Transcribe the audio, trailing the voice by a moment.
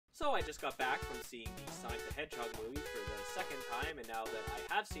So I just got back from seeing the Sonic the Hedgehog movie for the second time, and now that I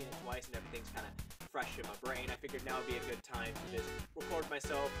have seen it twice and everything's kind of fresh in my brain, I figured now would be a good time to just record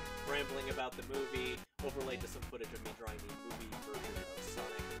myself rambling about the movie, overlaid to some footage of me drawing the movie version of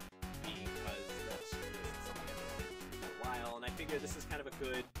Sonic, because that's just something I've been wanting to do for a while, and I figure this is kind of a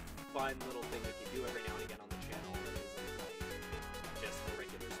good, fun little thing we can do every now and again on the channel that isn't like just a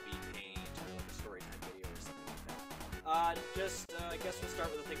regular speed paint or like a story time video or something like that. I guess we'll start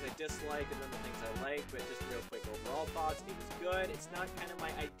with the things I dislike and then the things I like, but just real quick overall thoughts. It was good. It's not kind of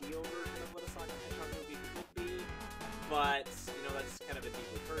my ideal version of what a Sonic the Hedgehog movie could be, but, you know, that's kind of a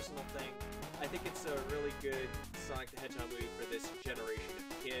deeply personal thing. I think it's a really good Sonic the Hedgehog movie for this generation of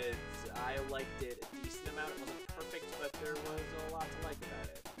kids. I liked it a decent amount. It wasn't perfect, but there was a lot to like about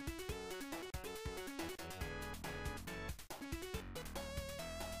it.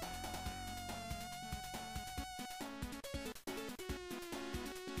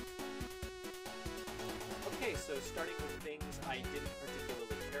 Okay, so starting with things I didn't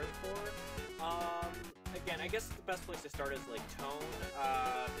particularly care for. Again, I guess the best place to start is like tone.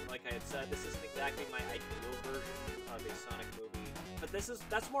 Like I had said, this isn't exactly my ideal version of a Sonic movie, but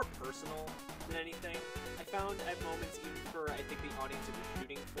that's more personal than anything. I found at moments, even for I think the audience it was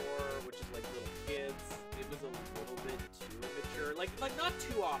shooting for, which is like little kids, it was a little bit too immature. Like not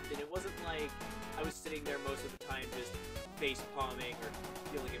too often. It wasn't like I was sitting there most of the time just face palming or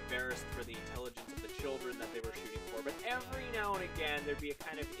feeling embarrassed for the intelligence of the children that they were shooting for, but every now and again there'd be a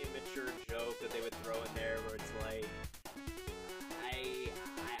kind of immature joke that they would throw in there where it's like,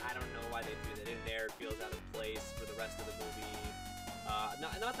 I don't know why they threw that in there. It feels out of place for the rest of the movie.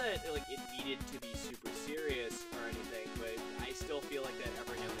 Not that like it needed to be super serious or anything, but I still feel like that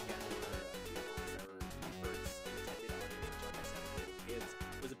every now and again there were a few moments that were for its intended audience, which like I said, for little kids,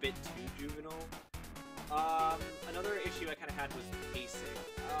 was a bit too juvenile. Another issue I kind of had was pacing.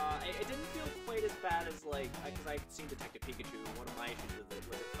 It didn't feel quite as bad as, like, because I'd seen Detective Pikachu, one of my issues with it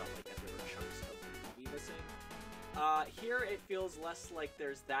was it felt like that there were chunks of the movie missing. Here it feels less like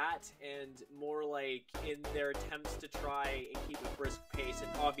there's that, and more like in their attempts to try and keep a brisk pace, and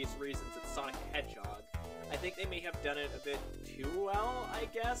obvious reasons it's Sonic the Hedgehog. I think they may have done it a bit too well, I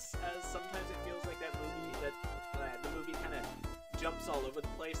guess, as sometimes it feels like that movie, the movie kind of jumps all over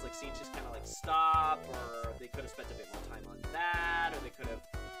the place, like scenes just kind of like stop, or they could have spent a bit more time on that, or they could have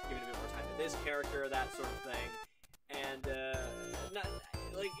given a bit more time to this character, that sort of thing, and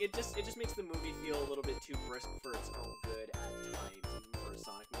it just makes the movie feel a little bit too brisk for its own good at times, even for a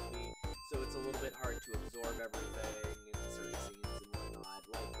Sonic movie. So it's a little bit hard to absorb everything in certain scenes and whatnot.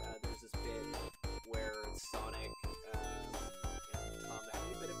 Like there's this bit where Sonic and Tom are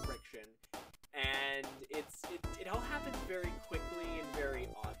having a bit of friction. And it all happens very quickly and very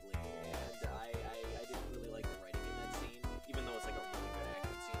oddly, and I didn't really like the writing in that scene, even though it's like a really good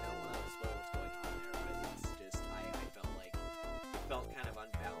action scene. I don't want to spoil what's going on there, but it's just, I felt like it felt kind of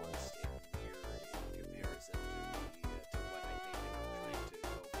unbalanced and weird in comparison to what I think they were trying to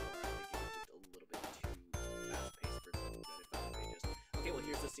go for. I think it was just a little bit too fast-paced for its own good. It felt like they just, okay, well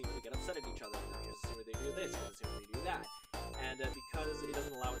here's the scene where they get upset at each other, and now here's the scene where they do this, here's the scene where they do that. And because it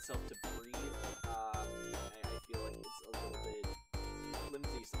doesn't allow itself to breathe, I feel like it's a little bit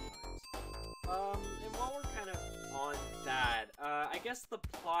flimsy sometimes. And while we're kind of on that, I guess the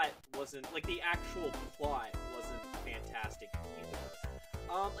plot wasn't, like the actual plot wasn't fantastic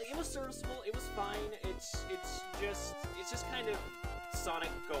either. Like it was serviceable, it was fine, it's just kind of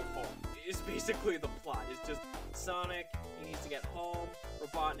Sonic go home is basically the plot. It's just Sonic, he needs to get home,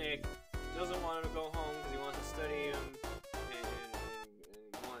 Robotnik doesn't want him to go home because he wants to study him,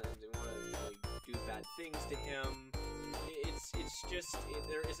 do bad things to him. It's just,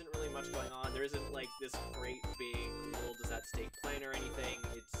 there isn't really much going on. There isn't like this great big world does that stake plan or anything.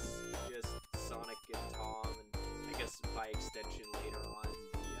 It's just Sonic and Tom, and I guess by extension later on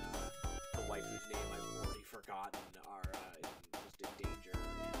the wife whose name I've already forgotten are just in danger,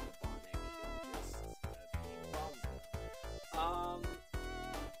 and Robotnik is just being a problem.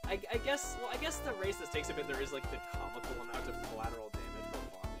 I guess to raise the stakes a bit, there is like the comical amount of collateral damage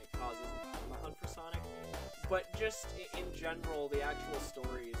Robotnik causes on the hunt for Sonic. But just in general, the actual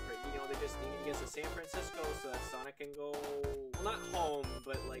story is great. You know, they just need to get to San Francisco so that Sonic can go, well, not home,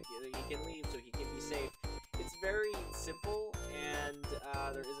 but like he can leave so he can be safe. It's very simple, and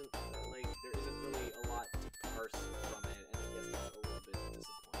there isn't really a lot to parse from it, and I guess that's a little bit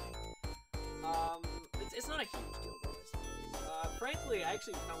disappointing. It's not a huge deal though. Frankly, I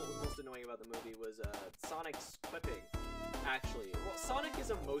actually found what was most annoying about the movie was Sonic's quipping. Actually, well, Sonic is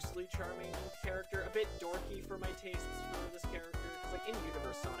a mostly charming character, a bit dorky for my tastes for this character, because like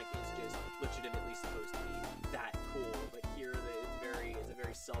in-universe Sonic is just legitimately supposed to be that cool, but here it's a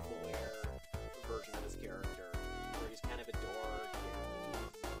very self-aware version of his character, where he's kind of a dork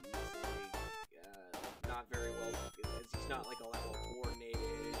and he's like not very well. He's not like all that well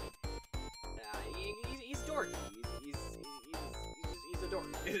coordinated. He's dorky. He's a dork.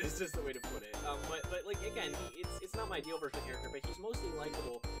 It's just the way to put it. But like again, it's not my ideal version of the character, but he's mostly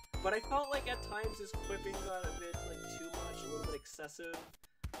likable. But I felt like at times his quipping got a bit like too much, a little bit excessive.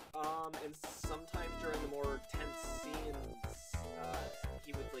 And sometimes during the more tense scenes,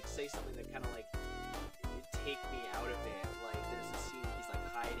 he would like say something that kind of like take me out of it. Like there's a scene he's like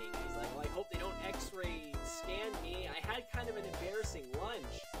hiding. He's like, "Well, I hope they don't X-ray scan me. I had kind of an embarrassing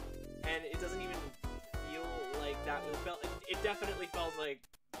lunch," and it doesn't even feel like that. It definitely felt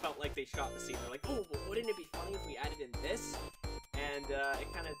like they shot the scene. They're like, "Oh, well, wouldn't it be funny if we added in this?" And it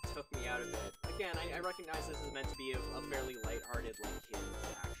kind of took me out of it. Again, I recognize this is meant to be a fairly lighthearted, like, kid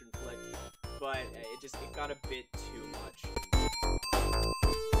action flick, but it got a bit too much.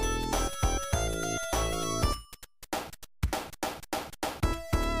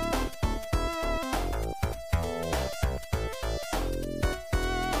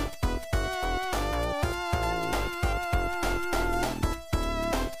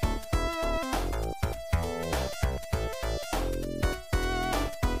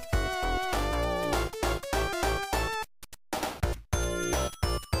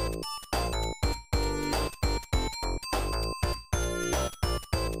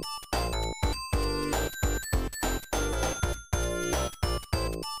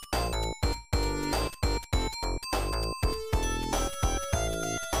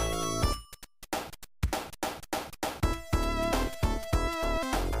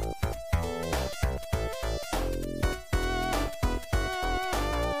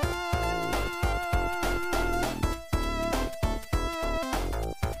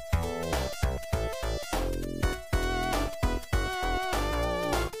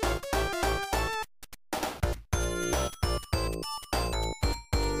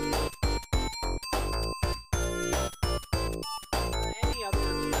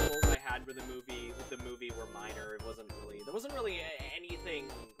 There wasn't really anything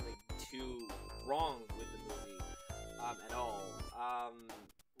like too wrong with the movie at all.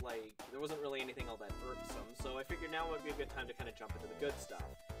 Like there wasn't really anything all that irksome. So I figured now would be a good time to kind of jump into the good stuff.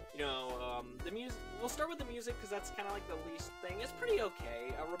 You know, the music. We'll start with the music because that's kind of like the least thing. It's pretty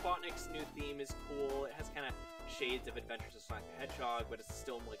okay. Robotnik's new theme is cool. It has kind of shades of Adventures of Sonic the Hedgehog, but it's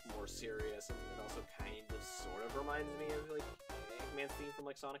still like more serious, and it also kind of sort of reminds me of like Eggman's theme from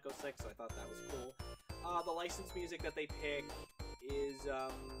like Sonic 06. So I thought that was cool. The licensed music that they pick is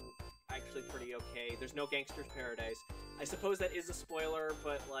actually pretty okay. There's no Gangster's Paradise. I suppose that is a spoiler,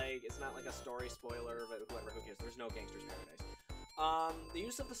 but like it's not like a story spoiler. But whoever, who cares? There's no Gangster's Paradise. The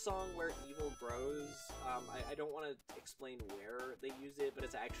use of the song Where Evil Grows, I don't want to explain where they use it, but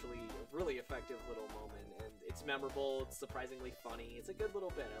it's actually a really effective little moment, and it's memorable, it's surprisingly funny, it's a good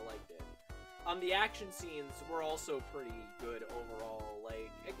little bit, I liked it. The action scenes were also pretty good overall,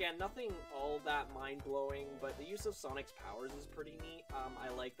 like, again, nothing all that mind-blowing, but the use of Sonic's powers is pretty neat. I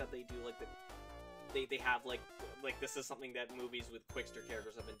like that they do, like, they have, like, this is something that movies with Quickster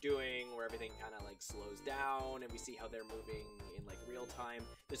characters have been doing, where everything kind of, like, slows down, and we see how they're moving in, like, real time.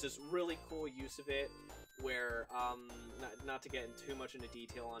 There's this really cool use of it, where, not to get too much into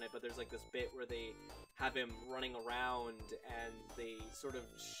detail on it, but there's, like, this bit where they have him running around, and they sort of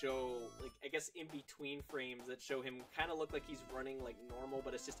show, like, I guess in between frames that show him kind of look like he's running, like, normal,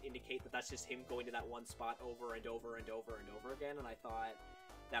 but it's just indicate that that's just him going to that one spot over and over and over and over again, and I thought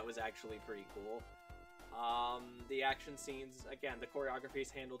that was actually pretty cool. The action scenes, again, the choreography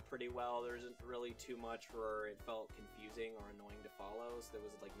is handled pretty well. There isn't really too much where it felt confusing or annoying to follow, so there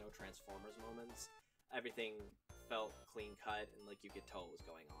was, like, no Transformers moments. Everything felt clean cut, and, like, you could tell what was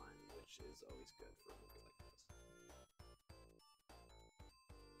going on, which is always good for a movie like this.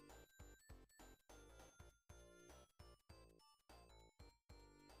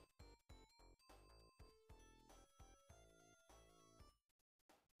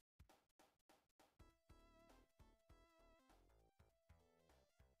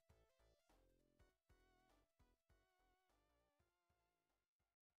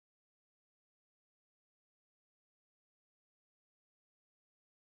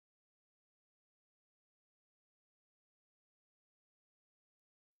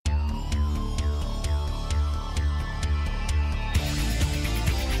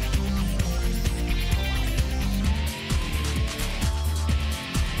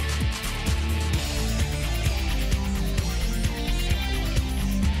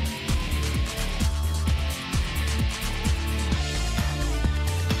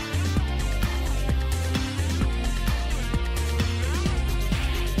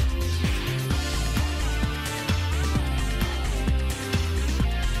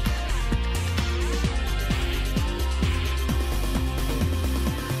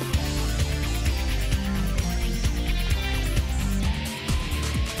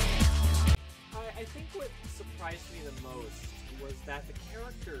 that the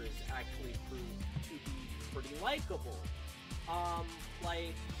characters actually proved to be pretty likable.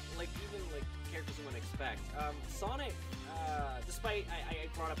 Like even like characters you wouldn't expect. Sonic, despite I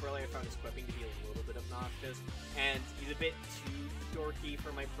brought up earlier, I found his quipping to be a little bit obnoxious, and he's a bit too dorky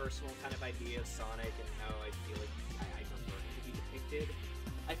for my personal kind of idea of Sonic and how I feel like I prefer him to be depicted.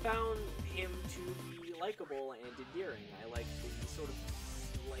 I found him to be likable and endearing. I like the sort of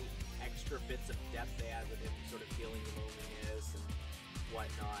slight extra bits of depth they add with him, sort of feeling loneliness and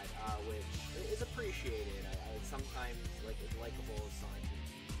whatnot, which is appreciated. I sometimes, like, as likable as Sonic can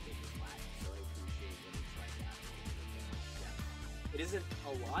be flat, so I appreciate when they try to add a little bit of depth. It isn't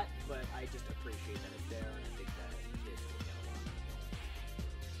a lot, but I just appreciate that it's there, and I think that kids will get a lot of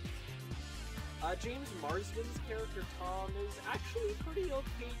it. James Marsden's character, Tom, is actually pretty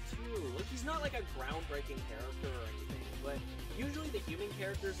okay, too. Like, he's not, like, a groundbreaking character or anything, but usually the human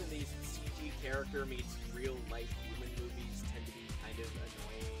characters in these CG character meets real-life human movies tend to be kind of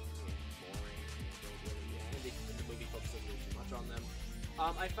annoying and boring and don't really, and the movie focuses way too much on them.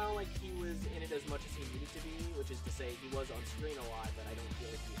 I found like he was in it as much as he needed to be, which is to say he was on screen a lot, but I don't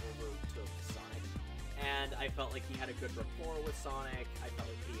feel like he overtook Sonic. And I felt like he had a good rapport with Sonic. I felt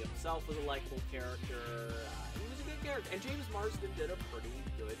like he himself was a likable character. He was a good character, and James Marsden did a pretty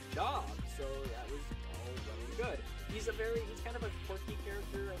good job, so that was all well and good. He's kind of a quirky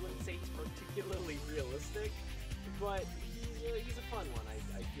character. I wouldn't say he's particularly realistic, but he's a fun one. I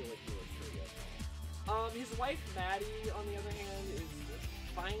feel like he looks pretty good. His wife, Maddie, on the other hand, is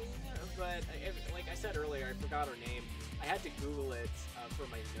fine, but like I said earlier, I forgot her name. I had to Google it for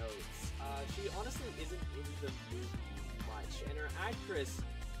my notes. She honestly isn't in the movie much, and her actress,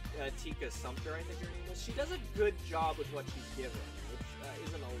 Tika Sumpter, I think her name is, she does a good job with what she's given, which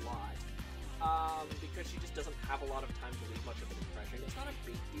isn't a lot. Because she just doesn't have a lot of time to leave much of an impression. It's not a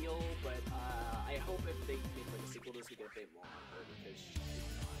big deal, but I hope if they make like a sequel to this, we get a bit more on her, because she did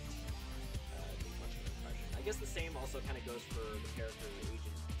not leave much of an impression. I guess the same also kind of goes for the character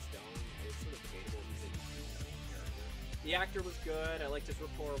Agent Stone. It's sort of debatable if he's a main character. The actor was good. I liked his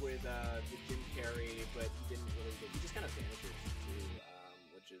rapport with Jim Carrey, but he just kind of vanishes too,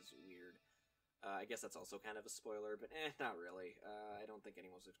 which is weird. I guess that's also kind of a spoiler, but not really. I don't think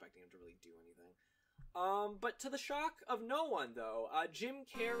anyone was expecting him to really do anything. But to the shock of no one, though, Jim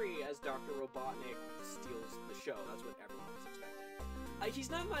Carrey as Dr. Robotnik steals the show. That's what everyone was expecting.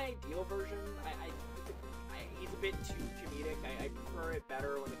 He's not my ideal version. He's a bit too comedic. I prefer it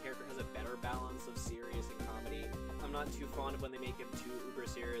better when the character has a better balance of serious and comedy. I'm not too fond of when they make him too uber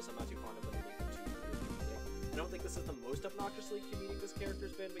serious. I'm not too fond of when they make him too uber comedic. I don't think this is the most obnoxiously comedic this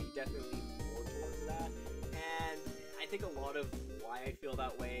character's been, but he definitely leans more towards that. And I think a lot of why I feel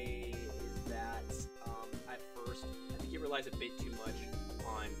that way is that, at first, I think he relies a bit too much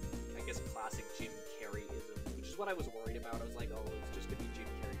on, I guess, classic Jim Carrey-ism, which is what I was worried about. I was like, oh, it's just gonna be Jim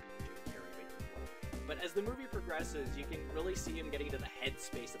Carrey being Jim Carrey, but as the movie progresses, you can really see him getting into the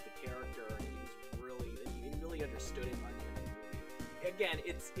headspace of the character, and he really understood it by the end of the movie. Again,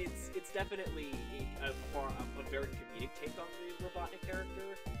 it's definitely a very comedic take on the Robotnik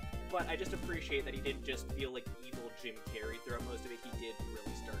character, but I just appreciate that he didn't just feel like evil Jim Carrey throughout most of it. He did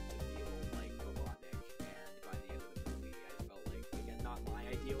really start to feel like Robotnik, and by the end of the movie, I felt like, again, not my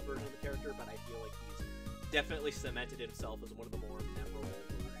ideal version of the character, but I feel like he's definitely cemented himself as one of the more memorable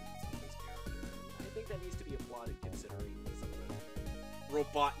versions of his character. I think that needs to be applauded considering some of the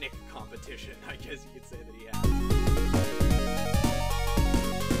Robotnik competition, I guess you could say, that he has.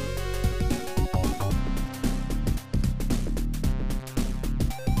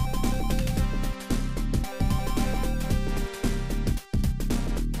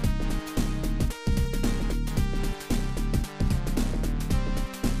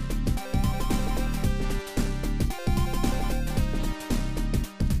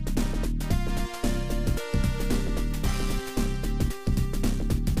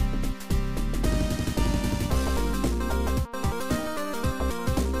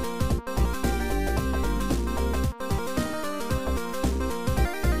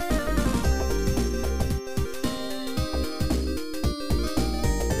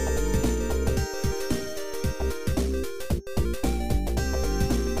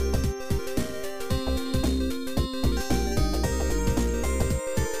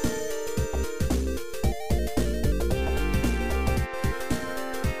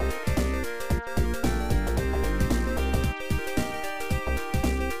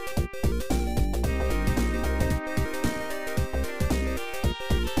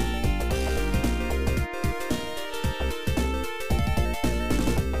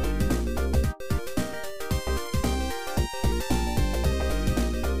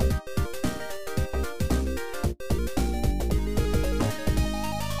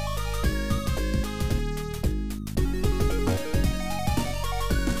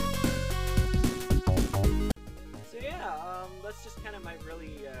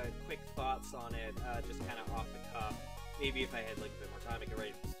 really quick thoughts on it, just kind of off the cuff. Maybe if I had like a bit more time, I could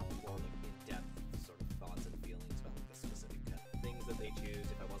write more like in-depth sort of thoughts and feelings about like the specific kind of things that they choose.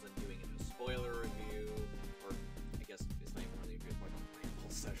 If I wasn't doing it in a spoiler review, or I guess it's not even really a good point on my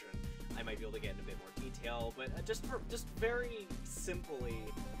whole session, I might be able to get in a bit more detail. But just very simply,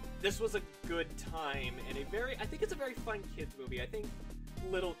 this was a good time and I think it's a very fun kids movie. I think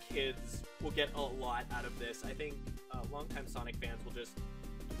little kids will get a lot out of this. I think longtime Sonic fans will just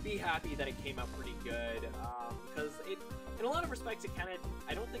be happy that it came out pretty good, because in a lot of respects,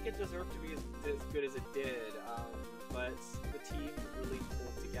 I don't think it deserved to be as good as it did, but the team really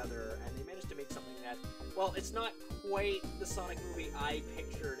pulled together, and they managed to make something that, well, it's not quite the Sonic movie I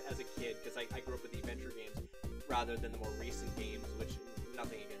pictured as a kid, because I grew up with the adventure games, rather than the more recent games, which,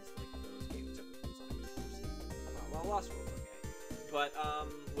 nothing against like, those games, except for Sonic well, Lost World, okay. But,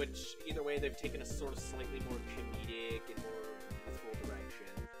 which, either way, they've taken a sort of slightly more comedic and more youthful direction,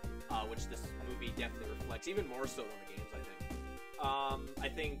 which this movie definitely reflects, even more so than the games, I think. I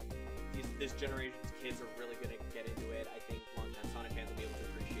think this generation's kids are really going to get into it. I think longtime Sonic fans will be able to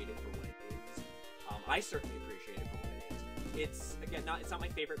appreciate it for what it is. I certainly appreciate it for what it is. It's, again, it's not my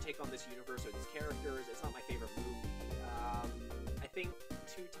favorite take on this universe or these characters. It's not my favorite movie. I think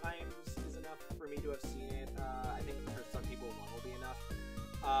 2 times is enough for me to have seen it. I think for some people, 1 will be enough.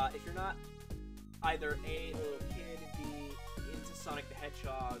 If you're not either A, a little kid, B, into Sonic the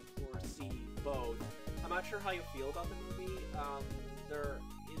Hedgehog, or C, both, I'm not sure how you feel about the movie. There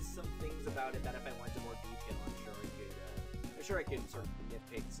is some things about it that if I went into more detail, I'm sure I could sort of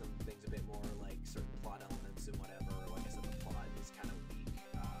nitpick some things a bit more, like certain plot elements and whatever. Like I said, the plot is kind of weak.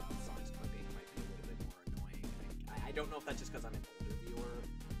 Sonic's quipping might be a little bit more annoying. I don't know if that's just because I'm an older viewer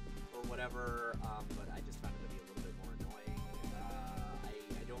or whatever, but I just found it to be a little bit more annoying.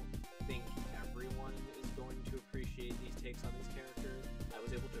 I don't think everyone is going to appreciate these takes on these characters. I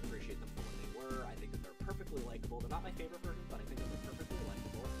was able to appreciate them for what they were. I think that they're perfectly likable. They're not my favorite version, but I think that they're perfectly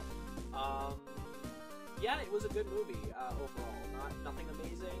likable. Yeah, it was a good movie overall. Nothing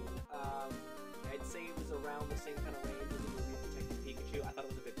amazing. I'd say it was around the same kind of range as the movie Detective Pikachu. I thought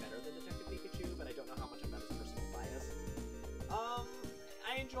it was a bit better than Detective Pikachu, but I don't know how much of that is personal bias.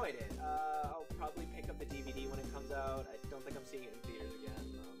 I enjoyed it. I'll probably pick up the DVD when it comes out. I don't think I'm seeing it in theaters again,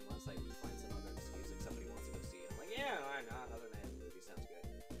 unless I find some other excuse, like somebody wants to go see it. I'm like, yeah, why not? Another night in the movie sounds good.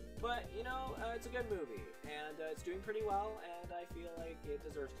 But, you know, it's a good movie, and it's doing pretty well, and I feel like it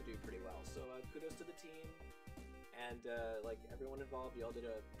deserves to do pretty well. So kudos to the team, and like everyone involved, y'all did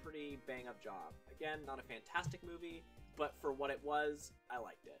a pretty bang-up job. Again, not a fantastic movie, but for what it was, I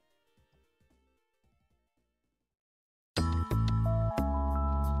liked it.